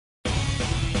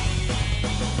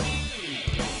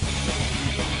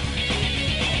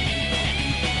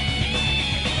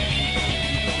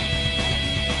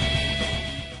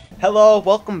Hello,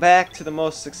 welcome back to the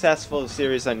most successful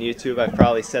series on YouTube. I've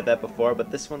probably said that before, but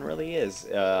this one really is.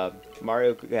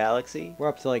 Mario Galaxy. We're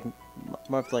up to like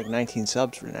 19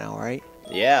 subs for now, right?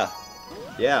 Yeah,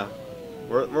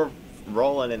 we're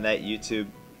rolling in that YouTube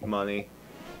money.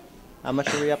 How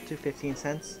much are we up to? 15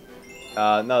 cents?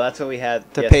 No, that's what we had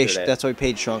yesterday. That's what we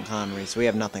paid Sean Connery, so we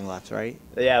have nothing left, right?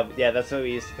 Yeah, that's what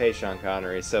we used to pay Sean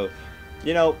Connery. So,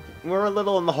 you know, we're a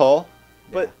little in the hole.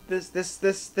 But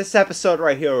this episode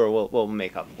right here will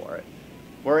make up for it.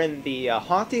 We're in the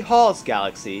Haunty Halls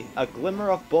Galaxy, a glimmer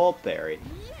of Bulbberry.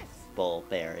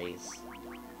 Bulbberries.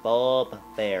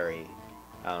 Bulbberry.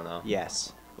 I don't know.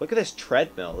 Yes. Look at this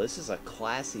treadmill. This is a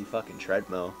classy fucking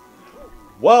treadmill.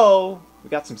 Whoa! We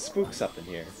got some spooks up in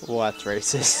here. Well, that's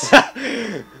racist.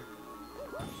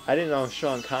 I didn't know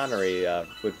Sean Connery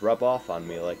would rub off on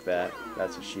me like that.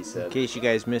 That's what she said. In case you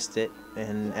guys missed it,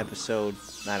 in episode,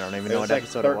 I don't even know what like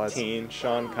episode 13, it was.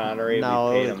 Sean Connery,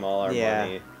 no, we paid him all our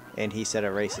money. And he said a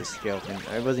racist joke, and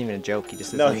it wasn't even a joke. He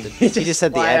just said no, he just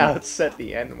said the N. Said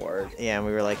the N word. Yeah, and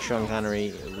we were like, Sean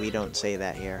Connery, we don't say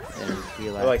that here. And we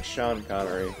we're like, Sean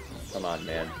Connery, come on,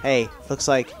 man. Hey, looks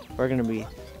like we're gonna be.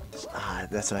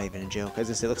 That's not even a joke. As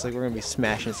I say, it looks like we're gonna be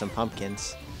smashing some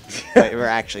pumpkins. But we're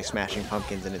actually smashing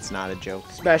pumpkins, and it's not a joke.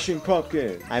 Smashing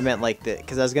pumpkins. I meant like the,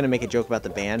 because I was gonna make a joke about the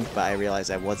band, but I realized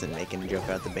I wasn't making a joke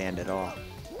about the band at all.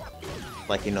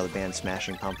 Like, you know, the band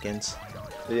Smashing Pumpkins.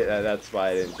 Yeah, that's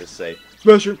why I didn't just say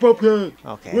Smashing Pumpkins.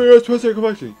 Okay. We are Smashing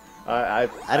Pumpkins. I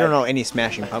don't know any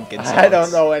Smashing Pumpkins songs. I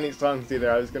don't know any songs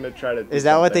either. I was gonna try to. Is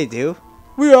that what they do?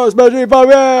 We are Smashing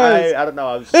Pumpkins. I don't know.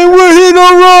 I was. And we're here to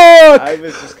rock. I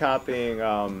was just copying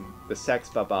the Sex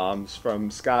Bombs from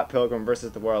Scott Pilgrim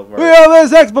vs. the World. We are the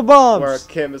Sex Bombs. Where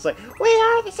Kim is like, we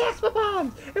are the Sex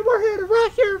Bombs, and we're here to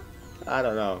rock your. I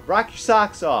don't know. Rock your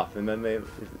socks off, and then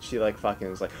she like fucking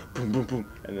was like boom boom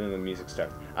boom, and then the music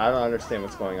starts. I don't understand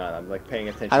what's going on. I'm like paying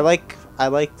attention.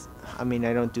 I mean,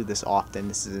 I don't do this often.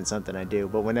 This isn't something I do.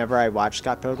 But whenever I watch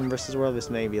Scott Pilgrim vs. World, this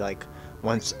may be like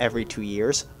once every 2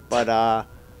 years. But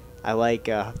I like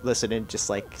listening, just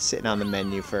like sitting on the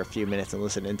menu for a few minutes and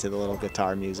listening to the little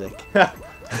guitar music.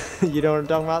 You know what I'm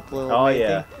talking about? The little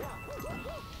yeah. thing?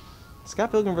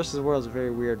 Scott Pilgrim vs. the World is a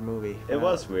very weird movie. It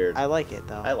was weird. I like it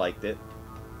though. I liked it.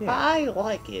 Yeah. I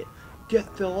like it.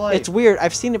 Get the light. It's weird.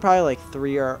 I've seen it probably like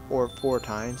 3 or 4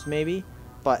 times maybe.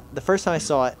 But the first time I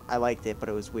saw it, I liked it, but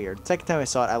it was weird. Second time I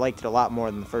saw it, I liked it a lot more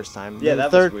than the first time. Yeah,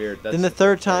 that was weird. Then the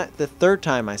third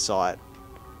time I saw it,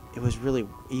 it was really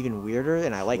even weirder,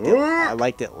 and I liked it. I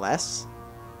liked it less.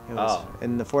 It was,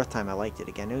 and the fourth time I liked it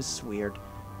again. It was weird.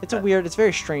 It's a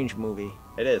very strange movie.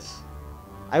 It is.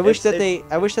 I wish that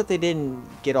they didn't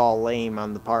get all lame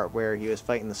on the part where he was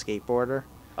fighting the skateboarder.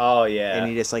 Oh yeah. And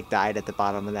he just like died at the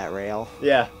bottom of that rail.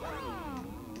 Yeah.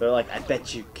 They're like, I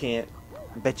bet you can't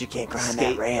grind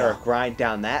that rail. Or grind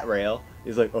down that rail.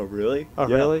 He's like, oh really? Oh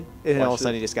yeah. really? And then all of a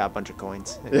sudden he just got a bunch of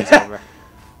coins. And it's over.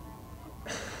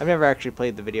 I've never actually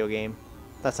played the video game.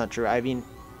 That's not true. I mean,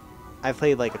 I've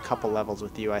played like a couple levels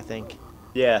with you, I think.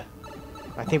 Yeah.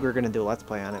 I think we were gonna do a let's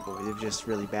play on it, but we were just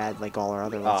really bad, like all our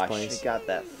other let's plays. She got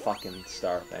that fucking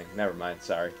star thing. Never mind.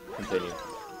 Sorry. Continue.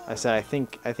 I said I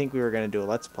think we were gonna do a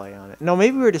let's play on it. No,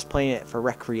 maybe we were just playing it for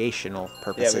recreational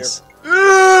purposes. Yeah,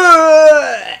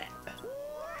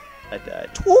 I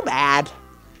died. Too bad.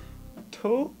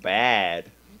 Too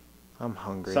bad. I'm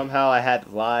hungry. Somehow I had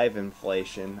live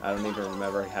inflation. I don't even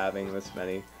remember having this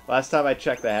many. Last time I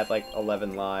checked, I had like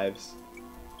 11 lives.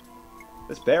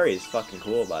 This berry is fucking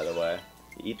cool, by the way.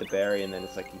 You eat the berry, and then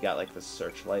it's like you got like the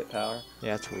searchlight power.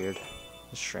 Yeah, it's weird.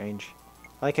 It's strange.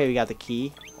 I like how you got the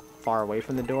key far away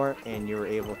from the door, and you were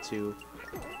able to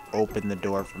open the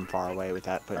door from far away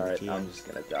without putting the key in. I'm just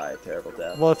gonna die a terrible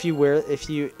death. Well,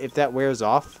 if that wears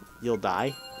off, you'll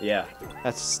die. Yeah.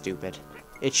 That's stupid.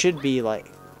 It should be like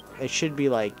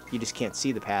you just can't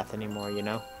see the path anymore, you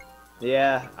know?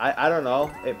 Yeah, I don't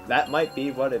know. That might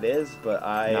be what it is, but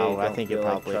I think you're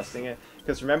probably trusting it.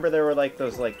 Because remember there were like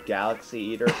those like Galaxy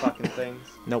Eater fucking things?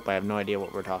 Nope, I have no idea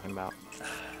what we're talking about.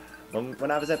 When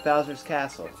I was at Bowser's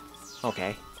Castle.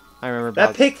 Okay. I remember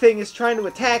that pig thing is trying to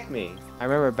attack me. I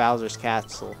remember Bowser's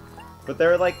Castle. But there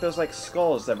were like those like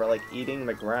skulls that were like eating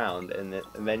the ground, and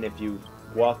then if you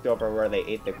walked over where they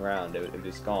ate the ground, it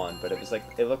was gone. But it was like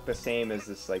it looked the same as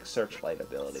this like searchlight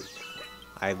ability.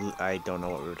 I don't know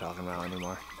what we were talking about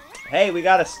anymore. Hey, we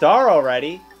got a star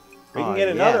already. We can get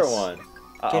another one.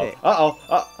 Get it.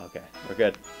 Okay, we're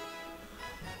good.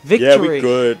 Victory. Yeah, we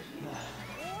good.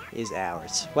 Is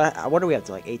ours. What are we up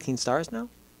to? Like 18 stars now?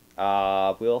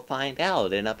 We'll find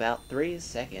out in about 3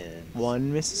 seconds.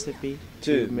 1 Mississippi,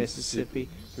 2 Mississippi,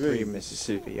 3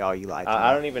 Mississippi. Oh, you lied to me.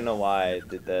 I don't even know why I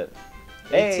did that.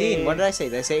 18. Hey. What did I say?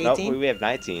 Did I say Nope, 18? we have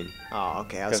 19. Oh,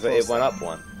 okay. I was Because close. it went then. up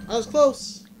one. I was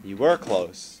close. You were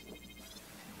close.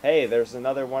 Hey, there's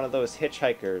another one of those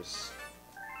hitchhikers.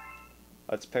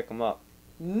 Let's pick them up.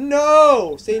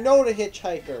 No! Say no to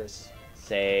hitchhikers.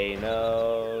 Say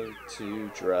no to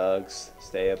drugs.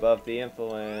 Stay above the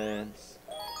influence.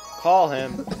 Call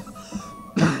him.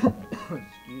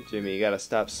 Jimmy, you gotta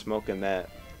stop smoking that.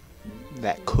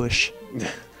 That kush.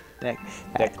 that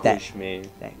Kush, man.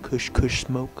 That kush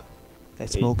smoke.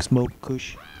 That Hey. smoke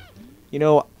kush. You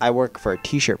know, I work for a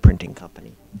T-shirt printing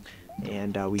company,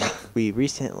 and we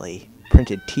recently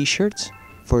printed T-shirts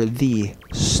for the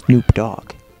Snoop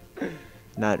Dogg.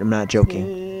 I'm not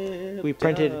joking. We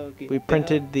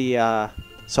printed the.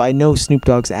 So I know Snoop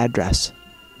Dogg's address.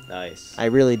 Nice. I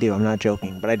really do. I'm not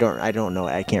joking, but I don't know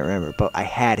it. I can't remember. But I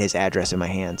had his address in my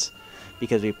hands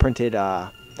because we printed.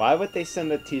 Why would they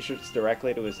send the T-shirts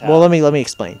directly to his house? Well, let me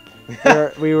explain.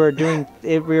 we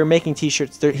were making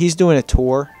T-shirts. He's doing a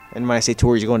tour, and when I say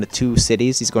tour, he's going to 2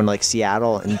 cities. He's going to like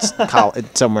Seattle and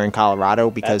somewhere in Colorado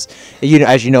because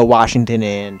as you know, Washington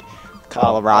and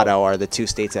Colorado are the 2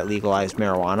 states that legalized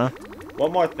marijuana.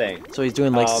 One more thing. So he's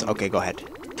doing like okay, go ahead.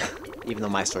 Even though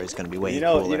my story is going to be way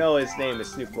cooler. You know his name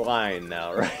is Snoop Lion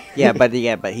now, right? Yeah, but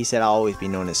he said I'll always be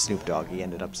known as Snoop Dogg. He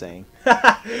ended up saying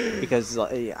because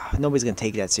nobody's gonna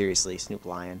take that seriously, Snoop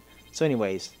Lion. So,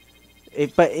 anyways,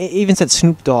 it even said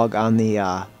Snoop Dogg on the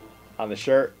on the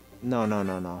shirt.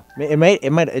 No.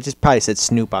 It just probably said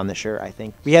Snoop on the shirt. I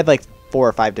think we had like 4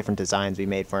 or 5 different designs we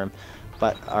made for him,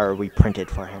 or we printed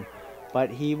for him.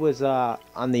 But he was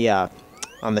on the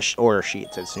order sheet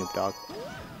it said Snoop Dogg.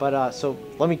 But so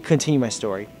let me continue my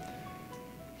story.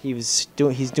 He's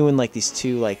doing like these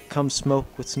 2 like come smoke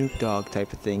with Snoop Dogg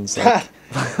type of things.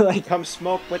 Like Come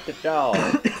smoke with the dog.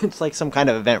 it's like some kind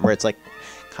of event where it's like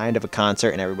kind of a concert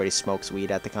and everybody smokes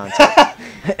weed at the concert.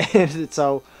 And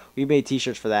so we made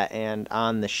T-shirts for that, and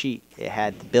on the sheet it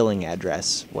had the billing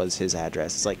address was his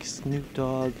address. It's like Snoop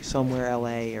Dogg somewhere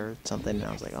LA or something. And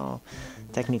I was like, oh,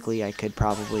 technically I could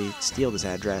probably steal this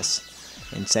address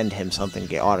and send him something to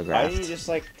get Why autographed. don't you just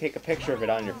like take a picture of it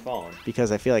on your phone?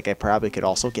 Because I feel like I probably could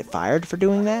also get fired for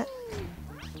doing that.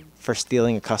 For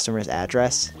stealing a customer's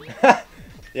address.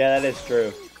 Yeah, that is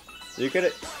true. You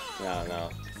could. No.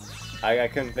 I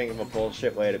couldn't think of a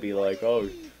bullshit way to be like, oh,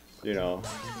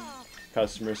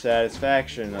 customer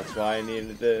satisfaction. That's why I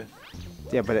needed to.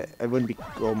 Yeah, but it wouldn't be.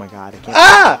 Oh my god, I can't.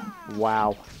 Ah!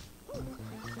 Wow.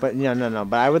 But no.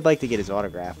 But I would like to get his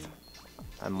autograph.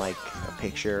 On like a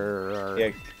picture or.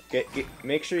 Yeah,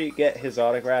 make sure you get his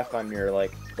autograph on your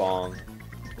like bong.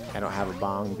 I don't have a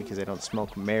bong because I don't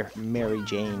smoke Mary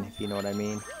Jane, if you know what I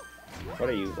mean. What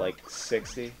are you, like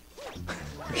 60?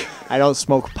 I don't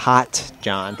smoke pot,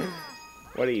 John.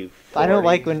 What are you? 40? I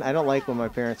don't like when my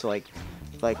parents are like,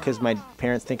 because my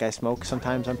parents think I smoke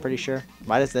sometimes. I'm pretty sure.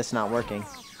 Why is this not working?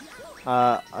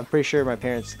 I'm pretty sure my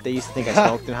parents, they used to think I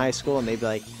smoked in high school, and they'd be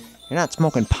like, "You're not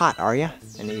smoking pot, are you?"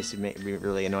 And it used to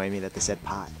really annoy me that they said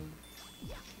pot.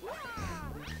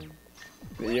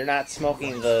 You're not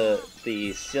smoking the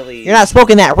silly. You're not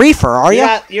smoking that reefer, are you?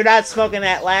 You're not smoking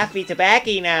that Laffy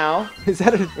Tobacco now. Is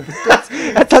that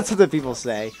that's what the people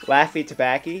say. Laffy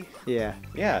Tobacco? Yeah.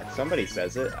 Yeah, somebody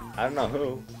says it. I don't know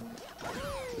who.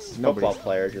 This Nobody's- football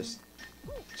player just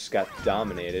got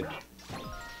dominated.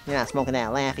 You're not smoking that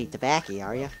Laffy Tobacco,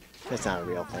 are you? That's not a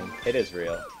real thing. It is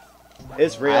real.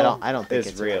 It's real. I don't think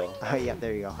it's real. Oh yeah,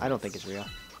 there you go. I don't think it's real.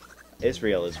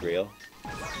 Israel is real.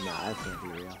 No, that can't be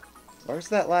real. Where's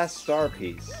that last star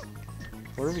piece?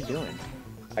 What are we doing?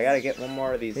 I gotta get one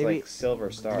more of these Maybe- like silver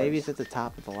stars. Maybe it's at the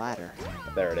top of the ladder.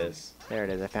 There it is. There it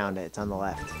is. I found it. It's on the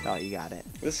left. Oh, you got it.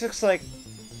 This looks like.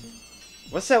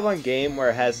 What's that one game where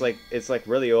it has like it's like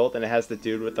really old and it has the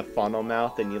dude with the funnel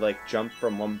mouth and you like jump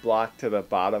from one block to the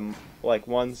bottom like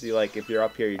ones you like if you're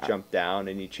up here you jump down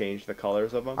and you change the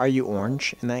colors of them. Are you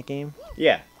orange in that game?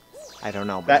 Yeah. I don't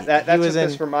know. But That's he what was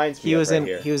this in. reminds me He of was right in.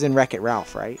 here. He was in Wreck-It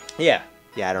Ralph, right? Yeah.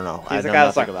 Yeah, I don't know. He's I the know guy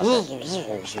that's nothing like.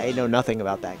 about that. I know nothing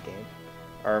about that game.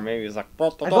 Or maybe he's like.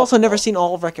 I've also never seen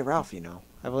all of Wreck-It Ralph. You know,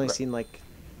 I've only seen like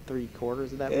 3/4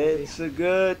 of that movie. It's a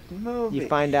good movie. You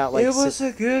find out like it was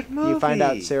a good movie. You find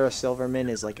out Sarah Silverman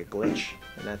is like a glitch,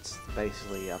 and that's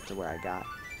basically up to where I got.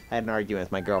 I had an argument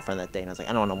with my girlfriend that day, and I was like,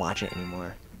 I don't want to watch it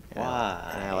anymore. And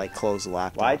Why? I like closed the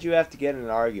laptop. Why'd you have to get in an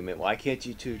argument? Why can't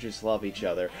you two just love each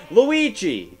other?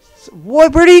 Luigi!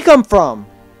 What? Where did he come from?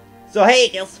 So hey,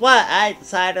 guess what? I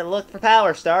decided to look for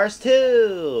Power Stars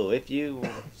too. If you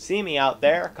see me out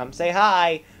there, come say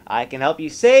hi. I can help you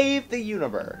save the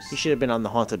universe. He should have been on the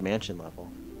Haunted Mansion level.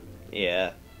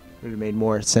 Yeah. Would have made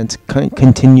more sense.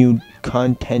 Continued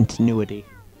continuity.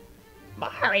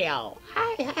 Mario,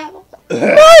 I have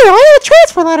Mario, I have a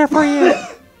transfer letter for you.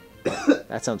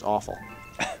 That sounds awful.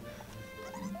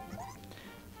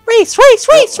 Race,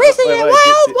 racing in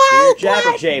wild.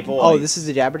 Jabberjay voice. Oh, this is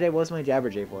the Jabberjay? What was my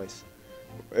Jabberjay voice?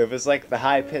 It was like the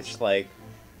high pitched like.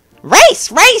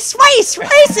 Race,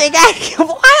 racing at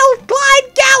Wild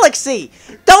Glide Galaxy.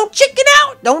 Don't chicken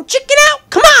out.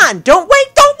 Come on, don't wait.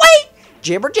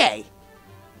 Jibberjay.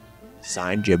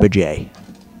 Signed Jibberjay.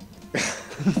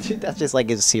 Dude, that's just like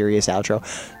his serious outro.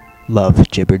 Love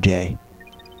Jibberjay.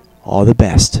 All the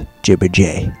best,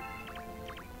 Jibberjay.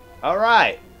 All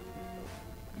right.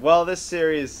 Well, this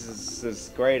series is as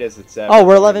great as it's ever. Oh,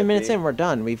 we're going 11 to minutes be. in. We're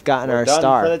done. We've gotten We're our done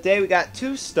star. for the day. We got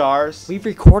 2 stars. We've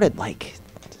recorded like.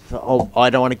 Oh, I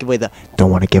don't want to give away the.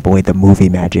 Don't want to give away the movie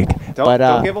magic.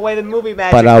 Don't give away the movie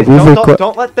magic. But,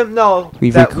 don't let them know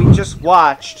We've that we just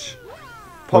watched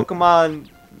Pokemon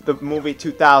the movie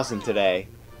 2000 today.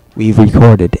 We've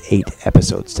recorded 8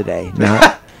 episodes today,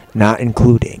 not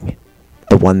including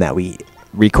the one that we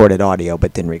recorded audio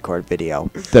but didn't record video.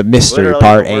 The mystery Literally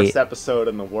part the 8. worst episode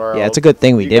in the world. Yeah, it's a good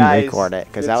thing we You didn't guys, record it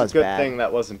because that was It's a good bad. thing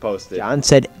that wasn't posted. John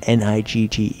said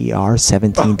Nigger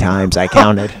 17 times. I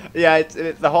counted, Yeah,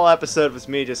 the whole episode was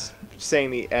me just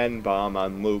saying the N-bomb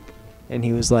on loop. and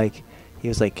he was like, I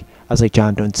was like,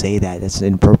 John, don't say that. That's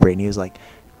inappropriate. And he was like,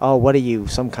 oh, what are you,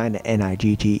 some kind of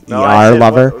Nigger No, I said,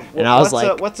 lover? And I was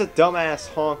like, what's a dumbass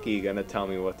honky gonna tell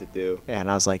me what to do? yeah,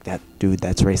 and I was like, that dude,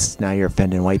 that's racist. Now you're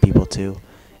offending white people too,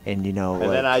 and you know. And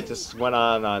like, then I just went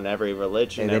on every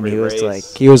religion, and then every he was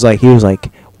race. he was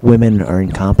like, women are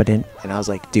incompetent, and I was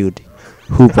like, dude,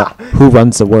 who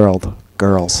runs the world?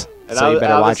 Girls. And So you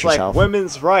better I watch was yourself. like,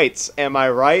 women's rights, am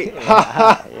I right?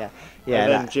 yeah. And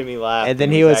and then Jimmy laughed. and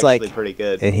then he was like, actually pretty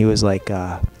good. and he was like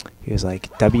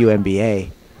WNBA,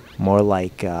 more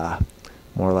like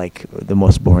the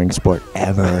most boring sport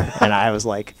ever. And I was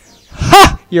like,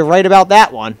 ha, you're right about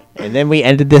that one. And then we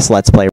ended this Let's Play.